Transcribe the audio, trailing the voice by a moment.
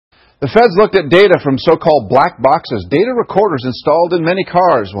The feds looked at data from so-called black boxes, data recorders installed in many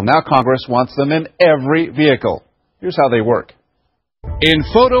cars. Well, now Congress wants them in every vehicle. Here's how they work. In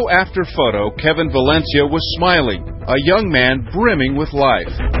photo after photo, Kevin Valencia was smiling, a young man brimming with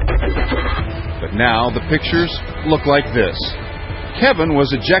life. But now the pictures look like this. Kevin was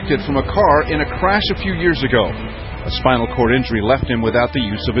ejected from a car in a crash a few years ago. A spinal cord injury left him without the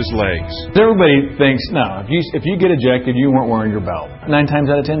use of his legs. Everybody thinks, no, if you get ejected, you weren't wearing your belt. 9 times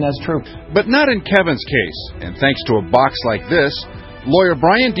out of 10, that's true. But not in Kevin's case. And thanks to a box like this, lawyer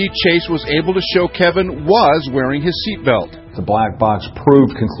Brian D. Chase was able to show Kevin was wearing his seatbelt. The black box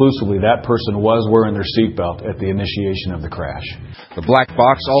proved conclusively that person was wearing their seatbelt at the initiation of the crash. The black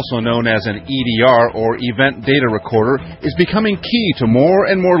box, also known as an EDR or Event Data Recorder, is becoming key to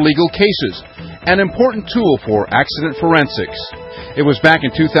more and more legal cases, an important tool for accident forensics. It was back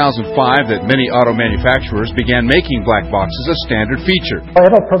in 2005 that many auto manufacturers began making black boxes a standard feature.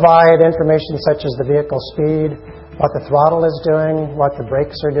 It'll provide information such as the vehicle speed, what the throttle is doing, what the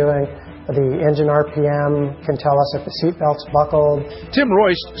brakes are doing. The engine RPM can tell us if the seatbelt's buckled. Tim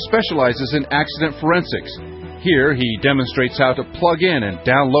Royce specializes in accident forensics. Here, he demonstrates how to plug in and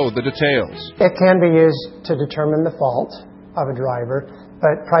download the details. It can be used to determine the fault of a driver,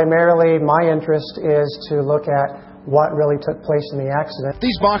 but primarily my interest is to look at what really took place in the accident.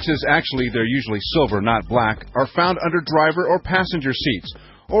 These boxes, actually they're usually silver, not black, are found under driver or passenger seats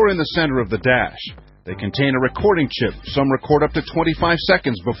or in the center of the dash. They contain a recording chip. Some record up to 25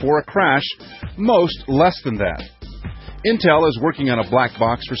 seconds before a crash, most less than that. Intel is working on a black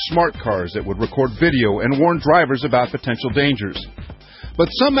box for smart cars that would record video and warn drivers about potential dangers. But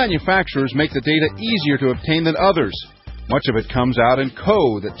some manufacturers make the data easier to obtain than others. Much of it comes out in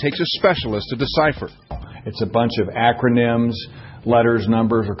code that takes a specialist to decipher. It's a bunch of acronyms, letters,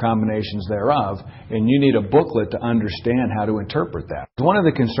 numbers, or combinations thereof, and you need a booklet to understand how to interpret that. One of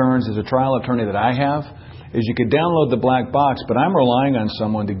the concerns as a trial attorney that I have is you could download the black box, but I'm relying on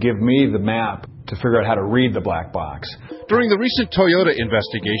someone to give me the map to figure out how to read the black box. During the recent Toyota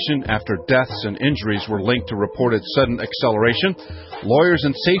investigation, after deaths and injuries were linked to reported sudden acceleration, lawyers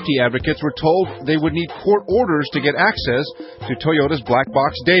and safety advocates were told they would need court orders to get access to Toyota's black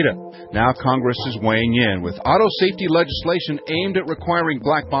box data. Now Congress is weighing in with auto safety legislation aimed at requiring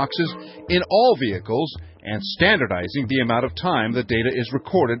black boxes in all vehicles and standardizing the amount of time the data is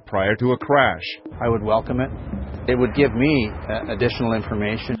recorded prior to a crash. I would welcome it. It would give me additional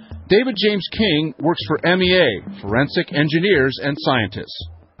information. David James King works for MEA, Forensic Engineers and Scientists.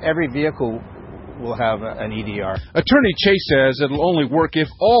 Every vehicle will have an EDR. Attorney Chase says it'll only work if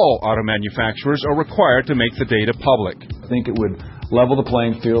all auto manufacturers are required to make the data public. I think it would level the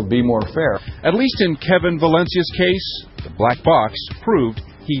playing field, be more fair. At least in Kevin Valencia's case, the black box proved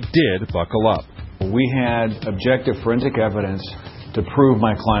he did buckle up. We had objective forensic evidence to prove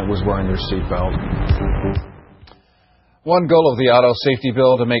my client was wearing their seatbelt. One goal of the auto safety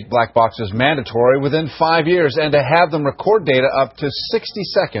bill to make black boxes mandatory within 5 years and to have them record data up to 60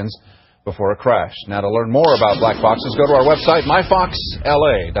 seconds before a crash. Now, to learn more about black boxes, go to our website,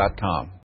 myfoxla.com.